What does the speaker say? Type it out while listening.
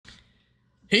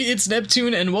Hey, it's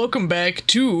Neptune, and welcome back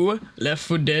to Left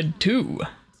 4 Dead 2. Sorry,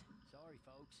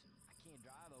 folks. I can't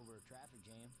drive over a traffic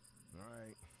jam.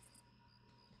 Alright.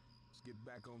 Let's get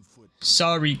back on foot.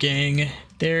 Sorry, gang.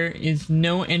 There is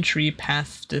no entry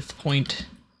past this point.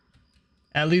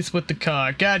 At least with the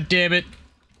car. God damn it.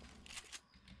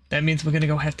 That means we're gonna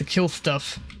go have to kill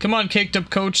stuff. Come on, caked up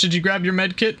coach. Did you grab your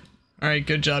med kit? Alright,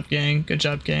 good job, gang. Good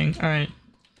job, gang. Alright.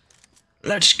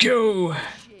 Let's go!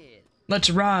 Let's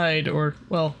ride, or,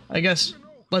 well, I guess,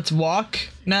 let's walk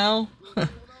now? Oh,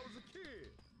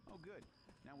 good.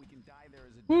 Now we can die there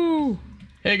as a Woo!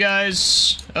 Hey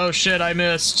guys. Oh shit, I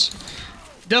missed.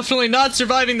 Definitely not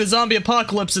surviving the zombie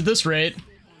apocalypse at this rate.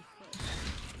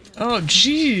 Oh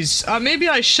jeez. Maybe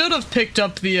I should have picked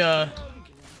up the,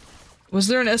 was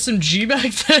there an SMG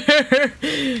back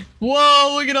there?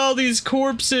 Whoa, look at all these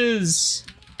corpses!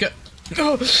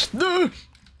 Oh, no!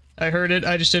 I heard it,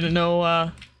 I just didn't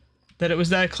know, that it was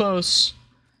that close.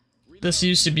 This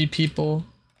used to be people.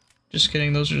 Just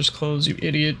kidding, those are just clothes, you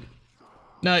idiot.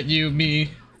 Not you, me.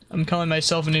 I'm calling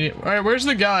myself an idiot. Alright, where's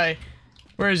the guy?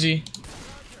 Where is he?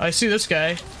 I see this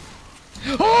guy.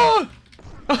 Oh!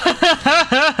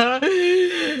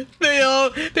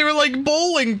 They were like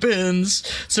bowling pins.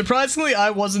 Surprisingly,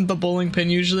 I wasn't the bowling pin.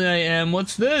 Usually I am.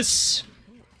 What's this?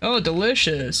 Oh,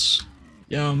 delicious.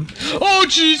 Yum. Oh,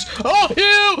 jeez! Oh,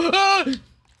 ew! Ah!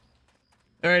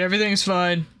 Alright, everything's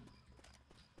fine.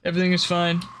 Everything is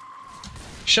fine.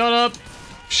 Shut up!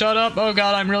 Shut up! Oh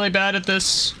god, I'm really bad at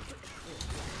this.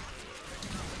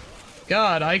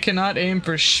 God, I cannot aim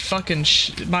for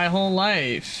my whole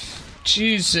life.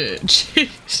 Jesus.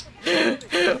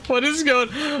 Jeez. What is going...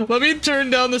 Let me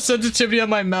turn down the sensitivity on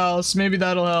my mouse. Maybe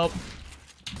that'll help.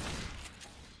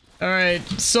 Alright,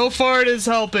 so far it is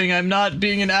helping. I'm not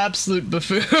being an absolute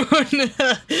buffoon.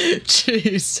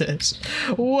 Jesus.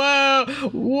 Whoa!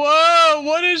 Whoa!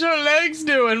 What is her legs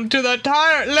doing to the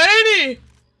tire? Lady!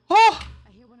 Oh!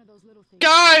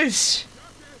 Guys!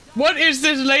 What is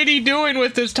this lady doing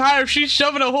with this tire? She's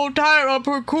shoving a whole tire up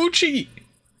her coochie.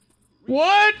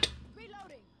 What?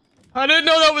 I didn't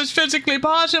know that was physically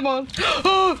possible.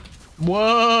 Oh!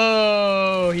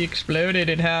 Whoa! He exploded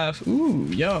in half. Ooh,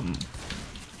 yum.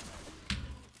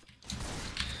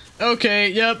 Okay,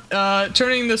 yep,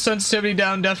 turning the sensitivity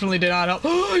down definitely did not help.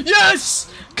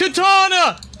 Yes!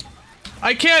 Katana!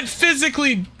 I can't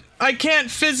physically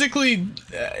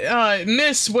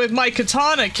miss with my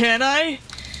katana, can I?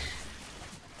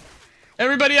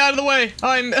 Everybody out of the way.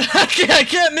 I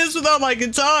can't miss without my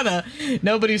katana.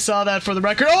 Nobody saw that for the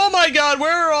record. Oh my god,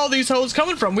 where are all these hoes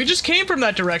coming from? We just came from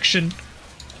that direction.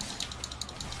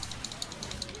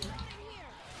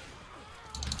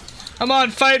 Come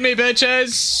on, fight me,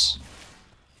 bitches!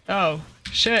 Oh,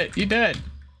 shit, you dead.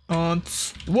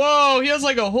 Whoa, he has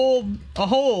like a hole.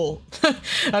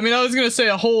 I mean, I was gonna say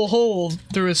a whole hole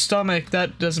through his stomach.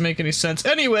 That doesn't make any sense.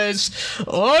 Anyways,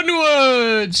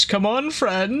 onwards! Come on,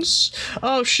 friends.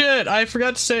 Oh shit, I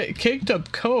forgot to say, caked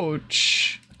up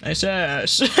coach. Nice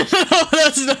ass. No,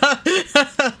 that's not.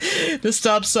 The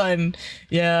stop sign.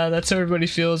 Yeah, that's how everybody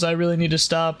feels. I really need to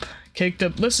stop. Caked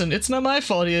up. Listen, it's not my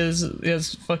fault he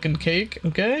has fucking cake,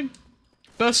 okay?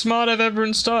 Best mod I've ever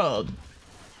installed.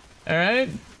 Alright?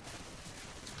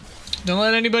 Don't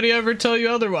let anybody ever tell you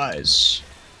otherwise.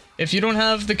 If you don't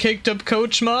have the caked up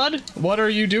coach mod, what are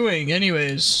you doing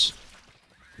anyways?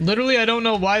 Literally, I don't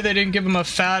know why they didn't give him a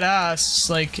fat ass,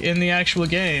 like, in the actual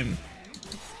game.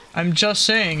 I'm just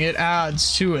saying, it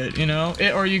adds to it, you know?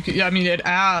 It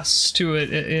adds to it,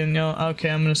 you know? Okay,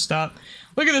 I'm gonna stop.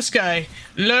 Look at this guy.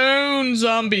 Lone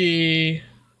zombie.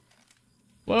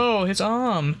 Whoa, his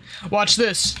arm. Watch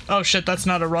this. Oh shit, that's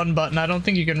not a run button. I don't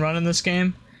think you can run in this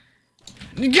game.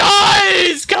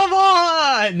 Guys, come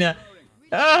on!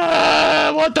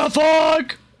 What the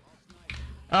fuck?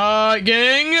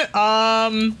 Gang,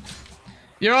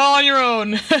 you're all on your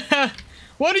own.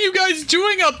 What are you guys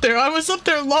doing up there? I was up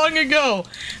there long ago.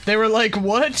 They were like,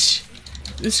 what?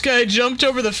 This guy jumped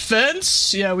over the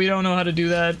fence? Yeah, we don't know how to do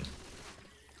that.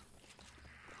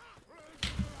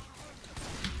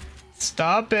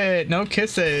 Stop it. No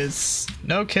kisses.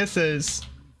 No kisses.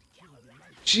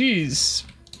 Jeez.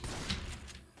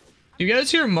 You guys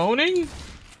hear moaning?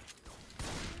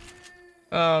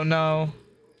 Oh no.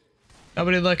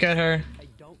 Nobody look at her.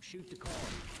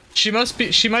 She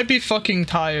might be fucking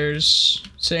tires.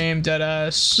 Same dead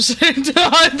ass. Same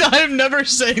I'm never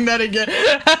saying that again.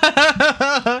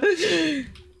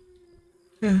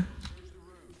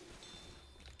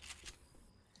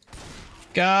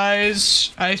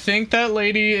 Guys, I think that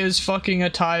lady is fucking a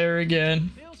tire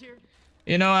again.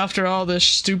 You know, after all this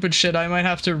stupid shit, I might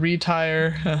have to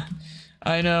retire.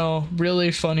 I know,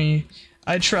 really funny.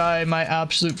 I try my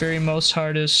absolute very most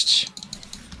hardest.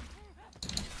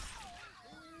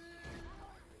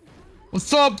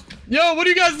 What's up? Yo, what are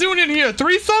you guys doing in here?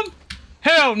 Threesome?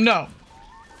 Hell no.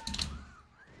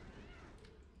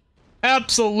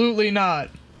 Absolutely not.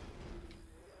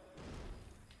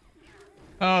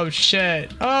 Oh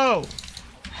shit. Oh.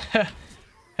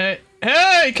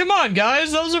 Hey, come on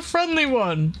guys, that was a friendly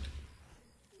one.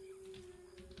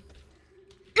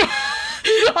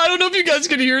 I don't know if you guys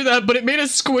could hear that, but it made a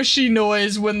squishy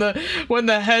noise when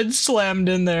the head slammed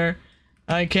in there.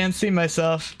 I can't see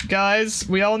myself. Guys,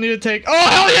 we all need to take— oh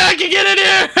hell yeah, I can get in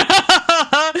here!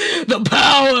 The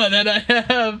power that I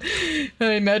have.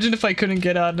 Imagine if I couldn't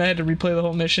get out and I had to replay the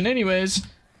whole mission. Anyways.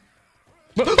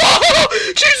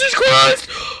 Oh, Jesus Christ!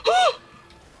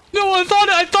 No, I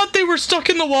thought they were stuck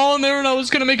in the wall in there and I was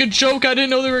gonna make a joke. I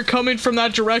didn't know they were coming from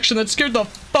that direction. That scared the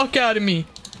fuck out of me.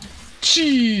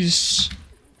 Jeez.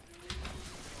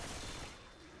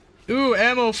 Ooh,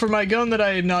 ammo for my gun that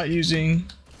I am not using.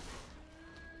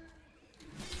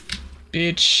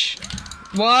 Bitch.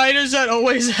 Why does that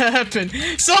always happen?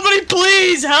 Somebody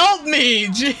please help me!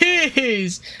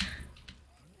 Jeez!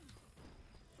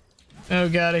 Oh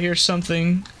god, I hear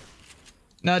something.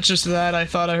 Not just that, I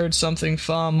thought I heard something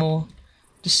far more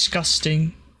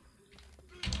disgusting.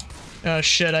 Oh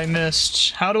shit, I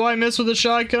missed. How do I miss with a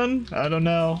shotgun? I don't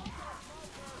know.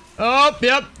 Oh,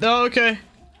 yep. Oh, okay.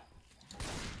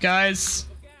 Guys,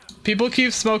 people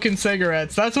keep smoking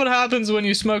cigarettes. That's what happens when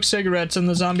you smoke cigarettes and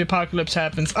the zombie apocalypse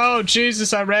happens. Oh,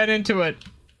 Jesus, I ran into it.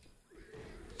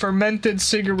 Fermented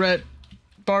cigarette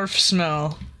barf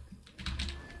smell.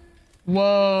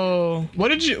 Whoa.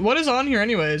 What is on here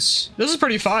anyways? This is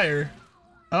pretty fire.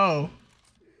 Oh.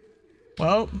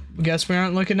 Well, I guess we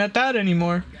aren't looking at that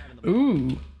anymore.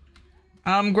 Ooh.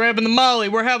 I'm grabbing the molly.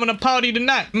 We're having a party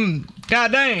tonight.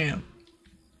 Goddamn.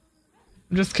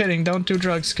 I'm just kidding. Don't do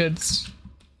drugs, kids.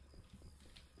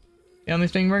 The only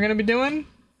thing we're gonna be doing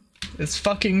is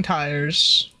fucking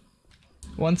tires.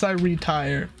 Once I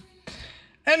retire.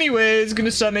 Anyways,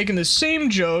 gonna stop making the same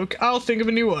joke. I'll think of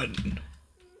a new one.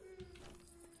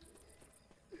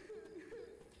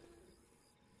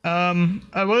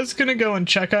 I was gonna go and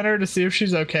check on her to see if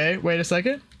she's okay. Wait a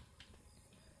second.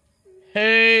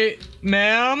 Hey,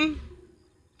 ma'am.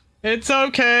 It's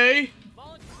okay.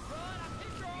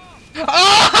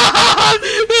 Ah!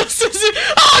 This is it.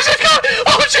 Oh, just God.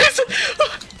 Oh, Jesus.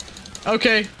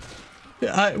 Okay.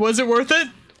 Was it worth it?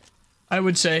 I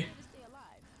would say.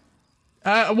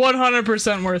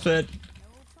 100% worth it.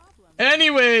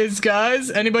 Anyways, guys,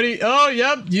 anybody— oh,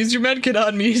 yep, use your medkit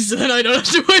on me so that I don't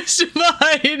have to waste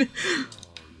mine.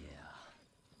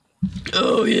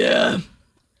 Oh, yeah.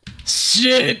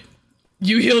 Shit.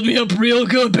 You healed me up real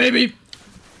good, baby.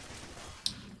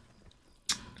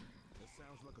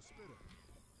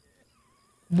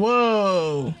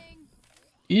 Whoa.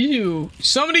 Ew.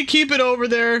 Somebody keep it over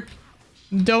there.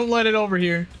 Don't let it over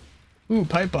here. Ooh,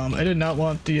 pipe bomb. I did not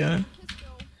want the, Alright,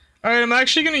 I'm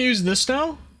actually gonna use this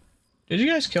now. Did you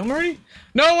guys kill him already?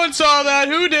 No one saw that!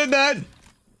 Who did that?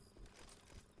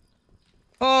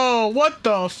 Oh, what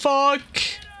the fuck?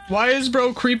 Why is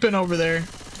bro creeping over there?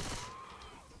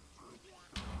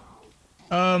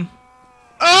 Oh,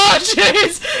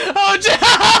 jeez! Oh,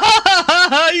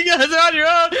 you guys are on your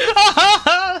own!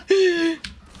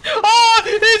 Oh,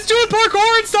 he's doing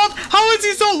parkour and stuff! How is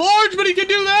he so large, but he can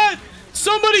do that?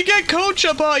 Somebody get Coach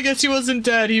up! Oh, I guess he wasn't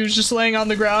dead. He was just laying on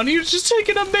the ground. He was just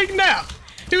taking a big nap.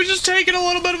 He was just taking a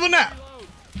little bit of a nap.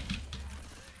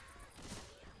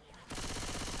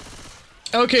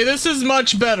 Okay, this is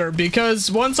much better because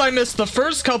once I missed the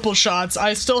first couple shots,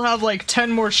 I still have like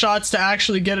 10 more shots to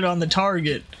actually get it on the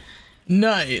target.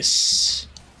 Nice.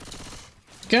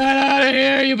 Get out of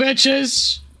here, you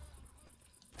bitches.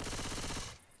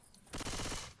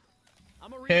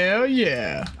 Hell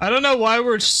yeah. I don't know why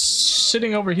we're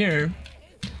sitting over here.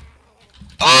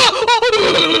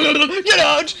 Oh! Get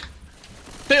out!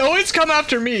 They always come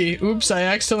after me. Oops, I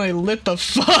accidentally lit the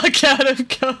fuck out of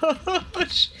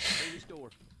Coach.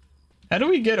 How do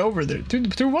we get over there?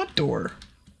 Through what door?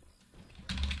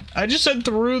 I just said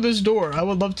through this door. I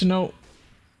would love to know.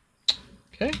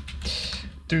 Okay.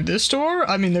 Through this door?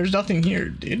 I mean, there's nothing here,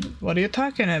 dude. What are you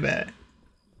talking about?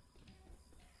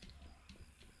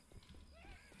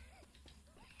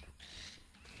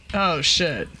 Oh,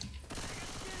 shit.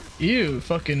 Ew,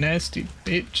 fucking nasty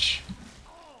bitch.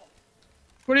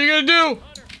 What are you gonna do?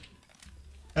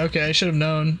 Okay, I should have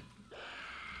known.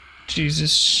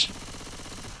 Jesus.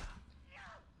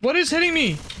 What is hitting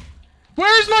me?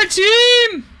 Where's my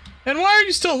team? And why are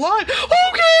you still alive?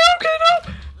 Okay,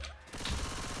 no!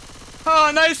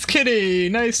 Oh, nice kitty.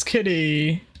 Nice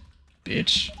kitty.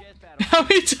 Bitch. How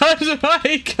many times am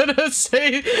I gonna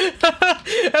say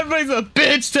everybody's a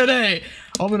bitch today?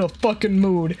 I'm in a fucking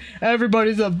mood.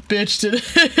 Everybody's a bitch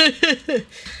today.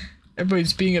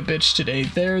 Everybody's being a bitch today.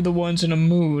 They're the ones in a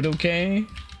mood, okay?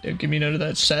 Don't give me none of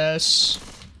that sass.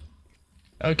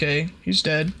 Okay, he's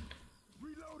dead.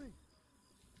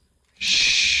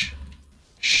 Shh.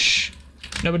 Shh.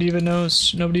 Nobody even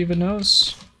knows. Nobody even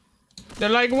knows. They're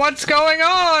like, what's going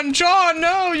on? John,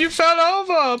 no, you fell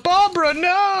over. Barbara,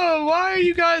 no. Why are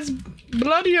you guys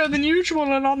bloodier than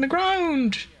usual and on the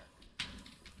ground?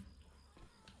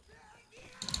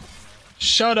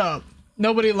 Shut up.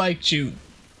 Nobody liked you.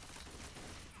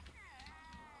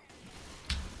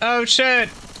 Oh shit.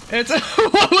 It's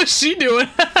what was she doing?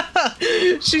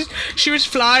 she was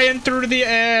flying through the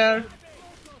air.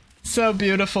 So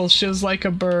beautiful. She was like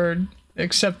a bird.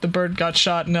 Except the bird got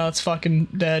shot and now it's fucking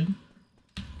dead.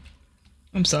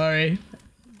 I'm sorry.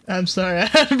 I'm sorry. I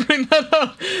had to bring that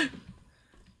up.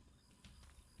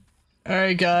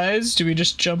 Alright guys, do we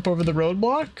just jump over the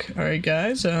roadblock? Alright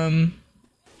guys,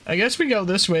 I guess we go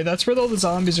this way. That's where all the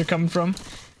zombies are coming from.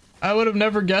 I would have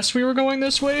never guessed we were going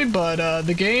this way, but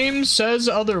the game says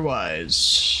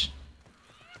otherwise.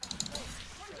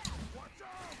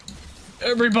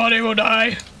 Everybody will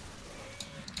die.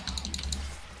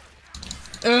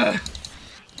 Ugh.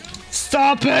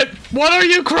 Stop it! What are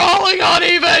you crawling on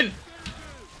even?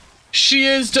 She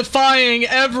is defying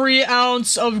every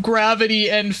ounce of gravity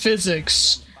and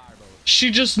physics.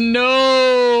 She just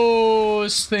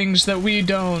knows things that we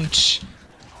don't.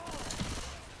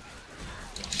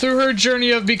 Through her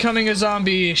journey of becoming a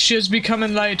zombie, she has become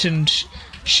enlightened.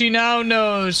 She now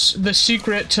knows the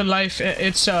secret to life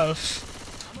itself.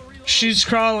 She's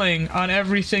crawling on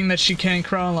everything that she can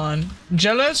crawl on.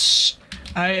 Jealous?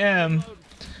 I am.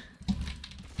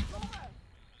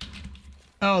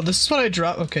 Oh, this is what I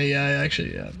dropped. Okay, yeah,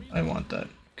 yeah, I want that.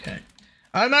 Okay.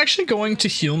 I'm actually going to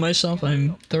heal myself.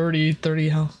 I'm 30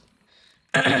 health.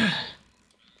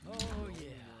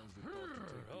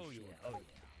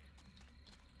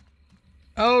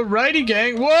 Alrighty,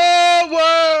 gang. Whoa,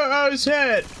 I was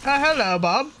hit. Hello,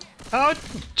 Bob. Oh,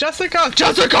 Jessica,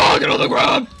 get on the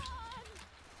ground!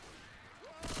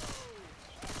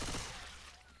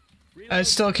 I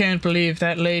still can't believe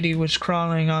that lady was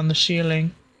crawling on the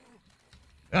ceiling.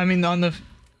 I mean, on the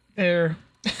air.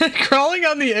 Crawling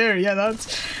on the air, yeah,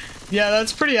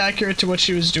 that's pretty accurate to what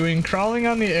she was doing. Crawling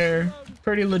on the air.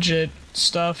 Pretty legit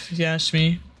stuff, if you ask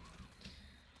me.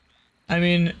 I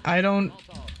mean, I don't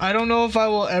know if I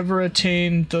will ever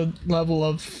attain the level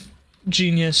of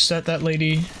genius that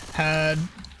lady had,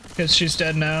 because she's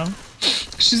dead now.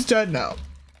 She's dead now.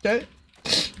 Okay?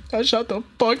 I shot the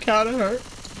fuck out of her.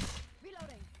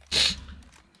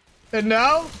 And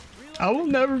now, I will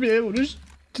never be able to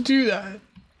do that.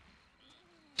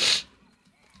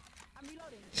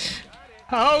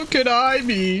 How could I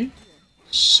be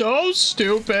so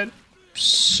stupid,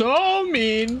 so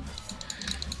mean?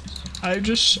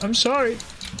 I'm sorry.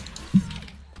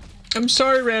 I'm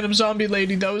sorry, random zombie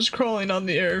lady that was crawling on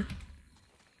the air.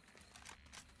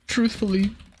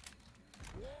 Truthfully.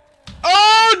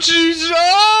 Oh, jeez.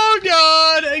 Oh,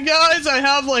 God. Guys, I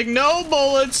have, like, no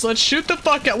bullets. Let's shoot the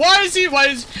fuck out. Why is...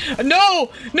 No!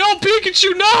 No,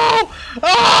 Pikachu, no!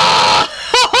 Ah!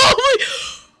 Holy...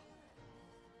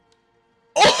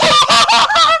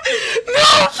 Oh!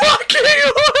 No fucking way!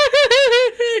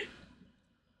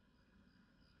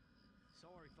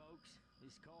 Sorry, folks.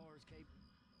 This car is capable.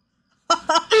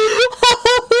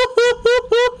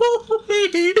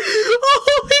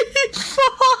 Holy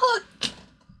fuck!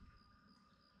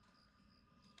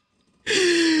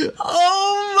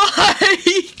 Oh my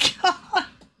god!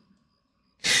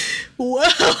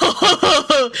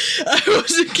 Well, I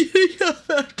wasn't getting up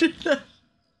after that.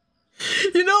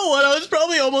 You know what? I was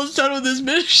probably almost done with this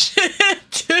mission.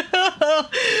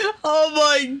 Oh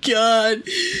my god.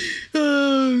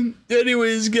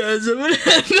 Anyways, guys, I'm gonna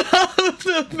end off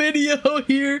the video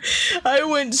here. I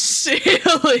went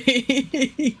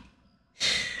sailing.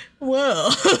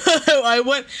 Well, I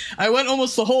went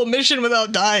almost the whole mission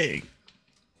without dying.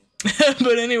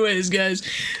 But anyways, guys,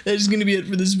 that is gonna be it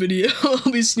for this video.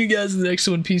 I'll be seeing you guys in the next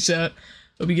one. Peace out.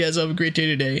 Hope you guys have a great day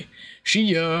today. See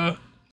ya.